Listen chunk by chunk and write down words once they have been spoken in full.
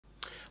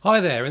Hi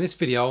there, in this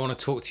video I want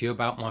to talk to you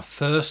about my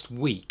first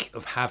week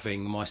of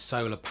having my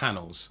solar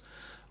panels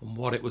and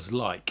what it was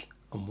like,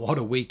 and what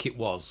a week it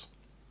was.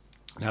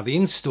 Now the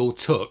install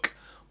took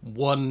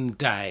one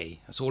day,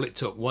 that's all it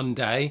took, one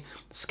day.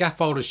 The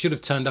scaffolders should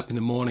have turned up in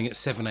the morning at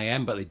 7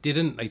 AM but they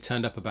didn't, they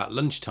turned up about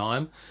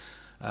lunchtime.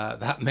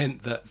 That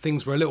meant that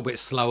things were a little bit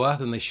slower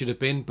than they should have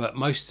been, but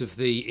most of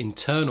the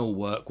internal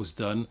work was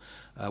done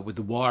with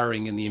the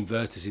wiring and the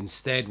inverters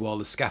instead, while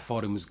the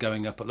scaffolding was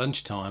going up at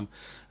lunchtime.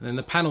 And then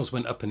the panels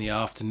went up in the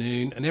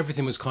afternoon and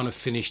everything was kind of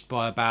finished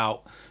by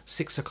about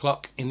 6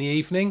 o'clock in the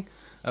evening,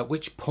 at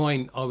which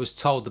point I was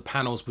told the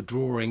panels were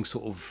drawing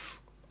sort of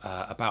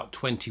about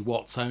 20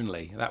 watts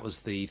only. That was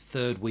the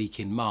third week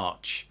in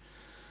March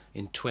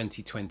in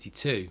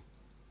 2022.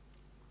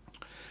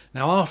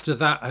 Now after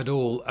that had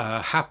all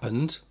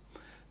happened,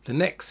 the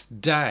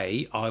next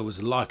day I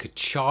was like a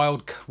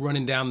child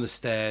running down the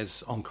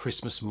stairs on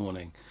Christmas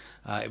morning.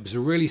 It was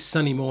a really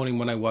sunny morning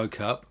when I woke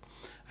up,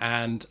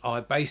 and I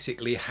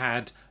basically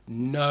had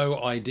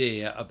no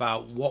idea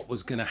about what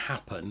was going to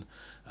happen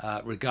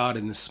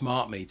regarding the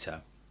smart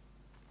meter.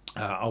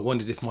 I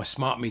wondered if my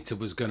smart meter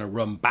was going to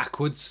run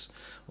backwards,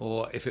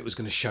 or if it was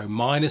going to show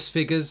minus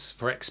figures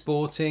for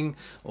exporting,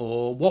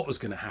 or what was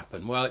going to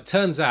happen. Well, it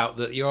turns out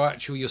that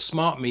your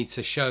smart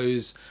meter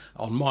shows,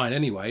 on mine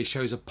anyway,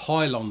 shows a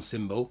pylon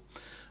symbol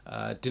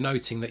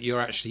denoting that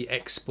you're actually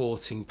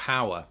exporting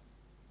power.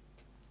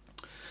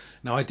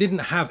 Now I didn't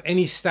have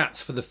any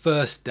stats for the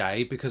first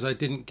day because I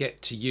didn't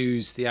get to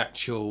use the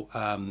actual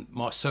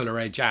my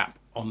SolarEdge app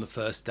on the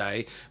first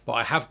day, but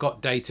I have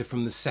got data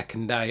from the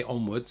second day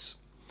onwards.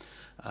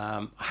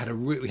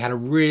 We had a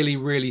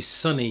really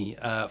sunny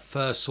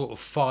first sort of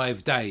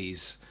 5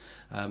 days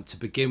to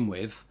begin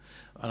with,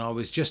 and I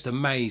was just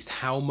amazed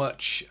how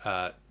much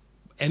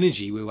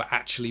energy we were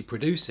actually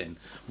producing.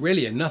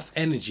 Really enough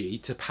energy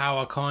to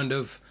power kind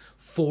of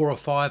 4 or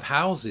 5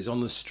 houses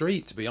on the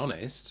street, to be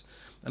honest.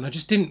 And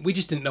we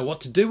just didn't know what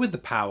to do with the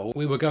power.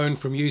 We were going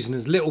from using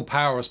as little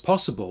power as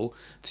possible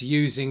to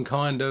using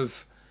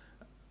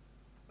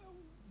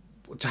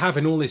to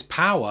having all this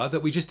power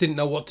that we just didn't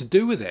know what to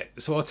do with it.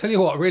 So I'll tell you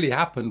what really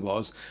happened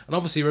was, and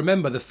obviously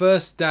remember the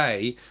first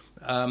day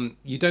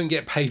you don't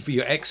get paid for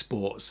your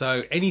export,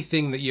 so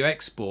anything that you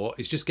export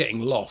is just getting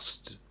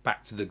lost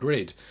back to the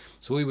grid.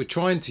 So we were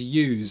trying to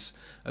use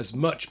as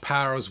much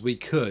power as we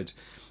could.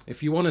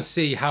 If you want to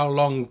see how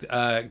long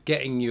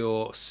getting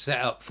your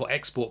setup for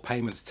export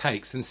payments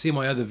takes, then see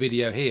my other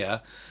video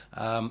here,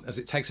 as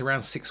it takes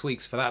around 6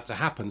 weeks for that to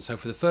happen. So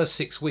for the first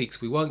 6 weeks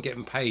we weren't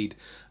getting paid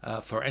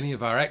for any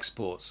of our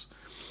exports.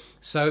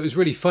 So it was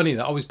really funny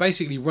that I was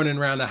basically running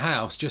around the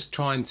house just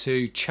trying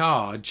to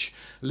charge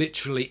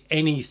literally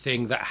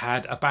anything that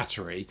had a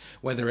battery,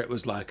 whether it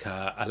was like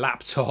a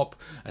laptop,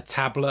 a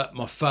tablet,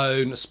 my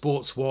phone, a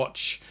sports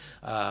watch,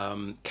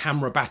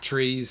 camera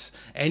batteries,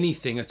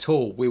 anything at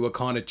all. We were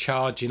kind of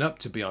charging up,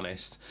 to be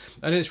honest.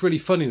 And it's really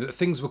funny that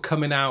things were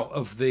coming out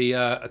of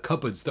the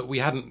cupboards that we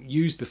hadn't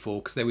used before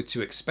because they were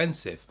too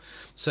expensive,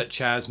 such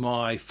as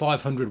my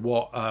 500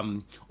 watt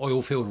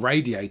oil filled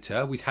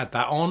radiator. We'd had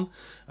that on.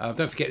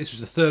 Don't forget, this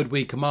was the third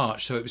week of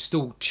March, so it was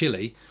still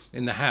chilly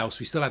in the house.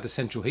 We still had the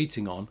central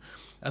heating on.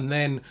 And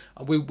then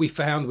we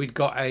found we'd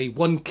got a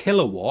 1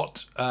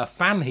 kilowatt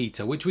fan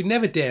heater, which we'd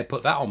never dare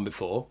put that on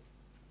before.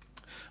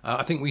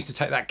 I think we used to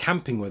take that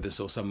camping with us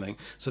or something.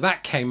 So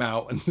that came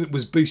out and it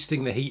was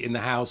boosting the heat in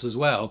the house as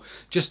well,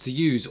 just to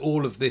use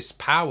all of this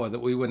power that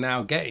we were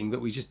now getting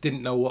that we just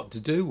didn't know what to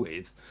do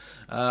with.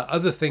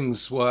 Other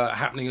things were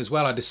happening as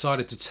well. I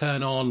decided to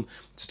turn on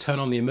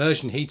the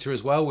immersion heater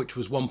as well, which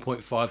was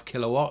 1.5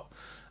 kilowatt.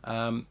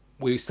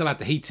 We still had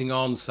the heating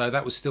on, so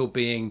that was still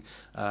being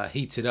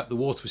heated up. The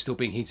water was still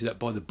being heated up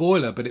by the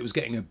boiler, but it was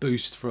getting a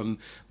boost from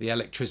the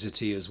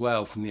electricity as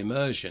well, from the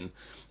immersion.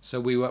 So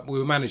we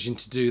were managing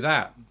to do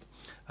that.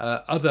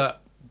 Other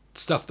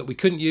stuff that we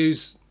couldn't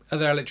use,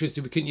 other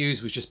electricity we couldn't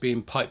use, was just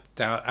being piped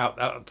out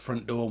the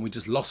front door, and we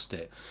just lost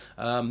it.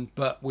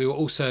 But we were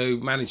also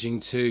managing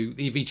to,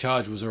 the EV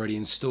charger was already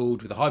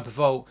installed with a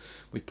hypervolt.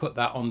 We put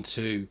that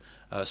onto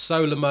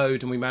solar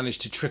mode, and we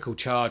managed to trickle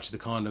charge the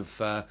kind of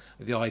the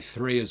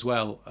i3 as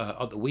well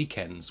at the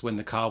weekends when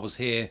the car was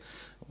here,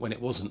 when it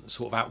wasn't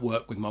sort of at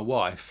work with my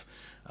wife.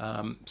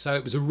 So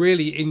it was a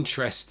really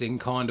interesting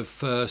kind of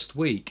first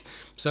week.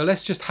 So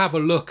let's just have a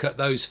look at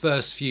those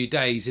first few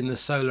days in the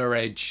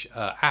SolarEdge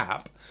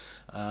app,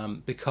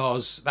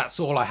 because that's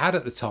all I had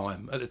at the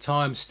time. At the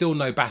time, still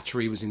no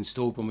battery was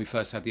installed when we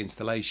first had the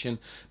installation,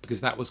 because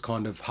that was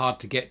kind of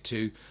hard to get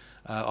to,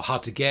 or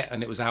hard to get,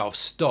 and it was out of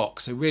stock.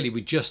 So really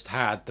we just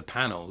had the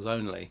panels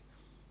only.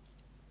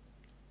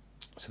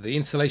 So the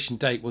installation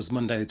date was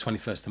Monday the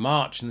 21st of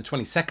March, and the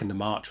 22nd of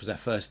March was our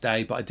first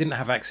day, but I didn't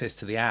have access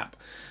to the app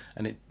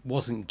and it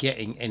wasn't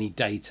getting any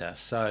data,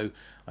 so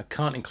I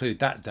can't include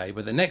that day.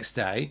 But the next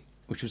day,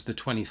 which was the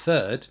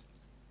 23rd,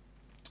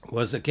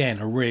 was again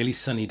a really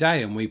sunny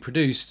day, and we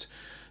produced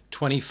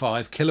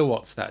 25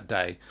 kilowatts that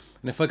day.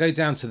 And if I go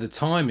down to the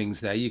timings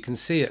there, you can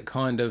see at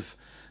kind of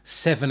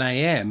 7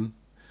 AM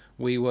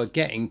we were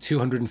getting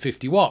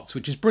 250 watts,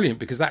 which is brilliant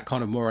because that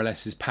kind of more or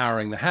less is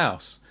powering the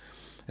house.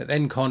 It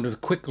then kind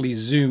of quickly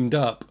zoomed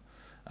up.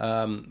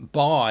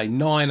 By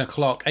 9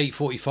 o'clock,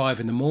 8:45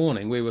 in the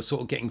morning, we were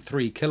sort of getting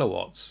 3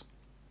 kilowatts,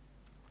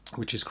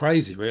 which is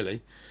crazy,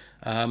 really.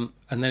 And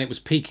then it was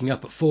peaking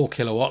up at 4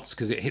 kilowatts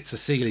because it hits the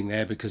ceiling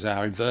there because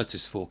our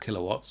inverter's 4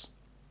 kilowatts.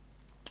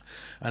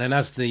 And then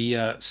as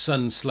the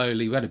sun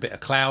slowly, we had a bit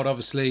of cloud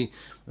obviously,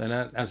 then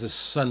as the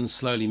sun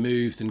slowly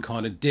moved and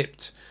kind of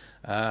dipped,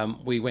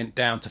 we went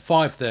down to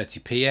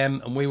 5:30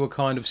 p.m. and we were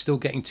kind of still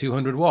getting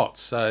 200 watts.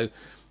 So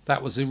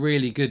that was a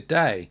really good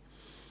day.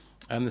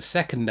 And the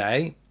second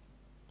day,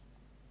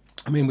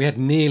 I mean, we had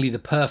nearly the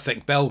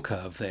perfect bell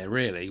curve there,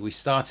 really. We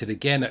started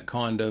again at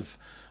kind of,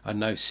 I don't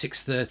know,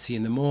 6:30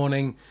 in the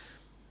morning,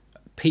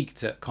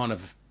 peaked at kind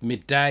of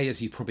midday,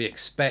 as you probably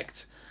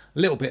expect, a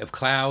little bit of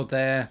cloud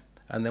there,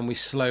 and then we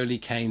slowly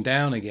came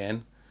down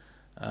again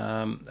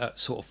at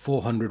sort of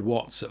 400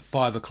 watts at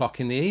 5 o'clock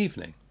in the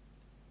evening.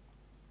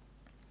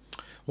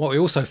 What we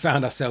also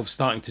found ourselves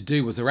starting to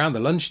do was around the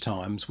lunch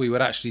times, we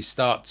would actually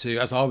start to,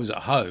 as I was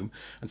at home,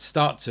 and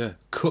start to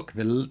cook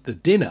the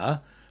dinner,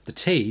 the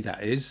tea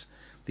that is,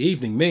 the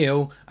evening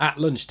meal at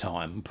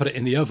lunchtime, and put it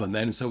in the oven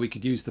then so we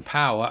could use the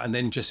power and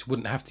then just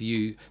wouldn't have to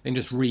use, then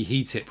just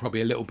reheat it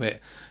probably a little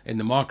bit in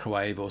the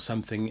microwave or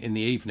something in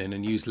the evening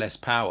and use less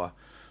power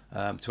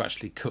to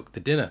actually cook the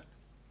dinner.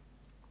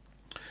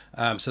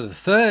 So the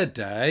third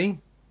day,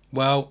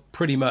 well,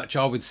 pretty much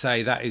I would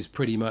say that is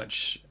pretty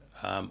much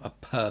a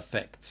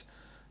perfect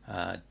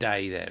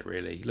day there,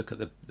 really. Look at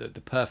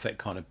the perfect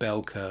kind of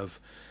bell curve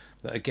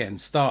that again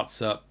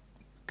starts up,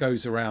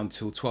 goes around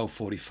till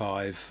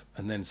 12:45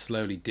 and then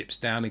slowly dips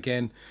down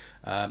again.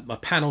 My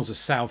panels are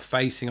south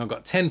facing. I've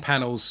got 10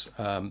 panels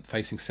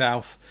facing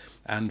south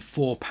and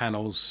 4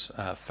 panels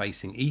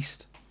facing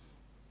east.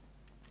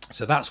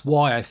 So that's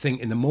why I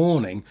think in the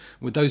morning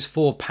with those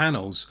 4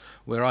 panels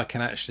where I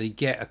can actually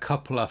get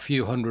a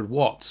few hundred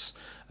watts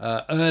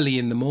early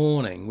in the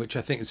morning, which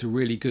I think is a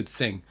really good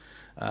thing,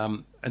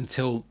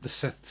 until the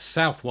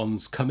south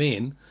ones come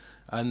in.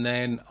 And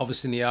then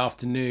obviously in the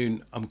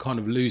afternoon, I'm kind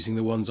of losing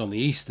the ones on the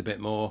east a bit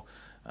more.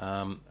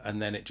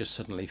 And then it just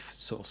suddenly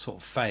sort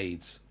of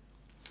fades.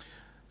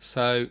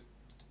 So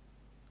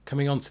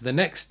coming on to the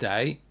next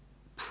day,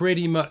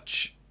 pretty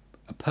much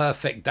a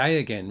perfect day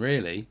again,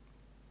 really.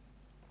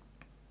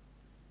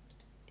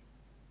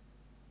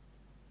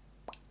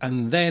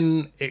 And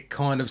then it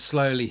kind of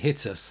slowly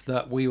hit us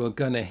that we were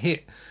going to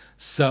hit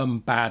some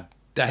bad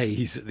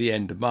days at the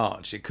end of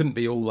March. It couldn't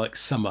be all like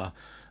summer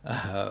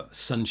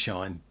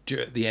sunshine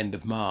at the end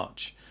of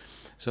March.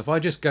 So if I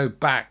just go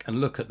back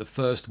and look at the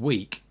first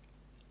week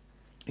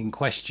in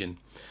question.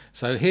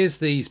 So here's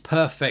these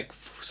perfect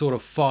sort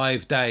of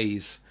 5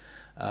 days.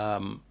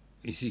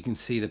 As you can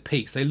see the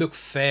peaks, they look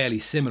fairly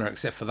similar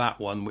except for that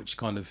one which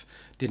kind of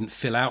didn't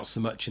fill out so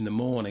much in the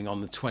morning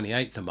on the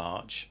 28th of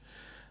March.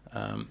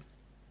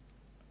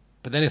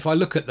 But then if I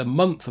look at the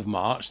month of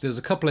March, there's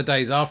a couple of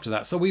days after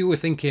that. So we were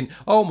thinking,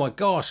 oh my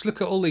gosh, look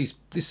at all these,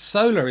 this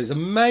solar is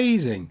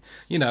amazing.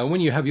 You know,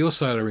 when you have your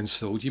solar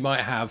installed, you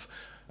might have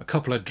a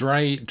couple of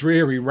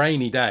dreary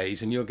rainy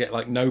days and you'll get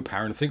like no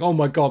power and think, oh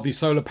my God, these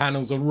solar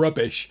panels are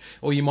rubbish.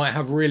 Or you might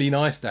have really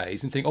nice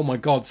days and think, oh my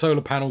God, solar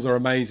panels are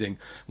amazing.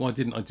 Why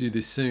didn't I do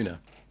this sooner?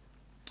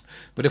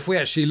 But if we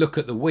actually look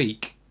at the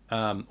week,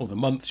 or the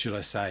month, should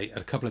I say,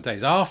 a couple of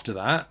days after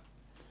that,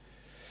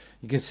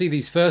 you can see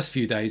these first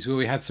few days where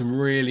we had some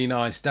really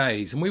nice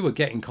days and we were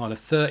getting kind of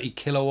 30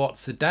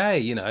 kilowatts a day,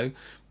 you know,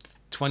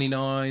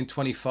 29,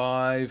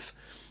 25.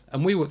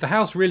 And the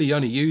house really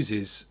only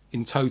uses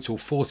in total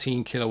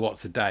 14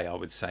 kilowatts a day, I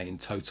would say, in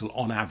total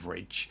on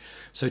average.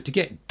 So to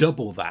get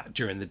double that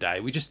during the day,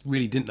 we just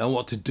really didn't know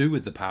what to do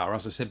with the power.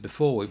 As I said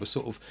before, we were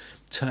sort of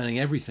turning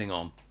everything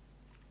on.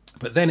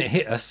 But then it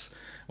hit us,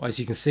 well, as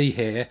you can see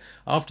here,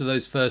 after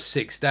those first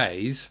 6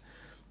 days,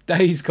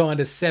 days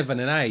kind of 7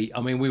 and 8,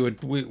 I mean,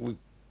 we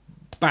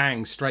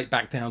bang straight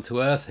back down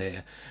to earth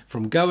here,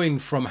 from going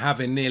from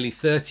having nearly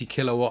 30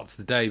 kilowatts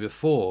the day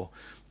before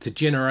to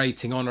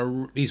generating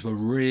on these were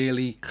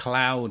really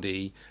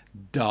cloudy,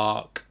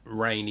 dark,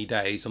 rainy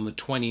days. On the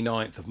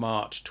 29th of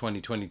March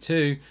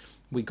 2022,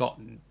 we got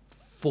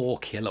 4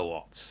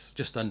 kilowatts,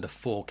 just under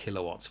 4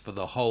 kilowatts for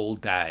the whole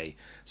day.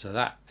 So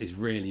that is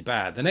really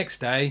bad. The next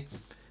day,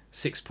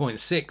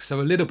 6.6,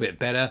 so a little bit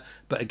better,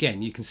 but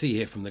again you can see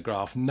here from the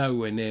graph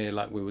nowhere near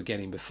like we were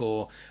getting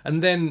before.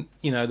 And then,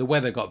 you know, the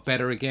weather got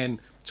better again,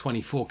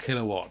 24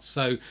 kilowatts.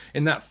 So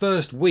in that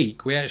first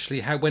week we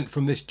actually went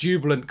from this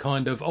jubilant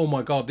kind of, oh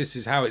my God, this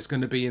is how it's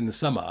going to be in the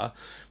summer,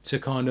 to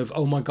kind of,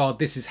 oh my God,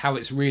 this is how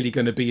it's really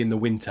going to be in the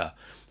winter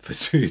for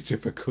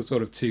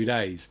sort of 2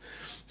 days.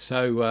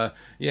 So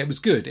yeah, it was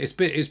good. It's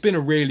been a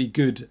really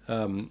good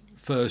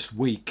first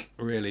week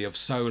really of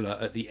solar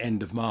at the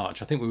end of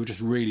March. I think we were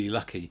just really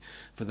lucky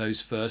for those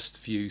first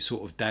few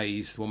sort of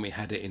days when we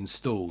had it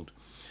installed.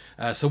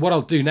 So what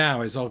I'll do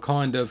now is I'll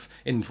kind of,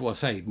 well, I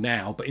say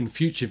now, but in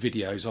future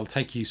videos, I'll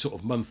take you sort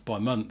of month by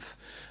month.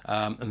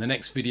 And the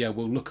next video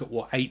will look at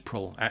what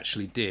April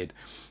actually did.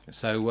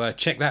 So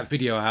check that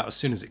video out as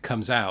soon as it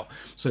comes out.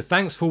 So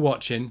thanks for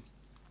watching.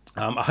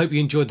 I hope you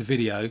enjoyed the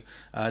video.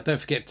 Don't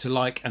forget to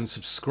like and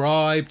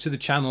subscribe to the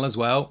channel as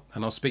well,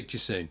 and I'll speak to you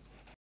soon.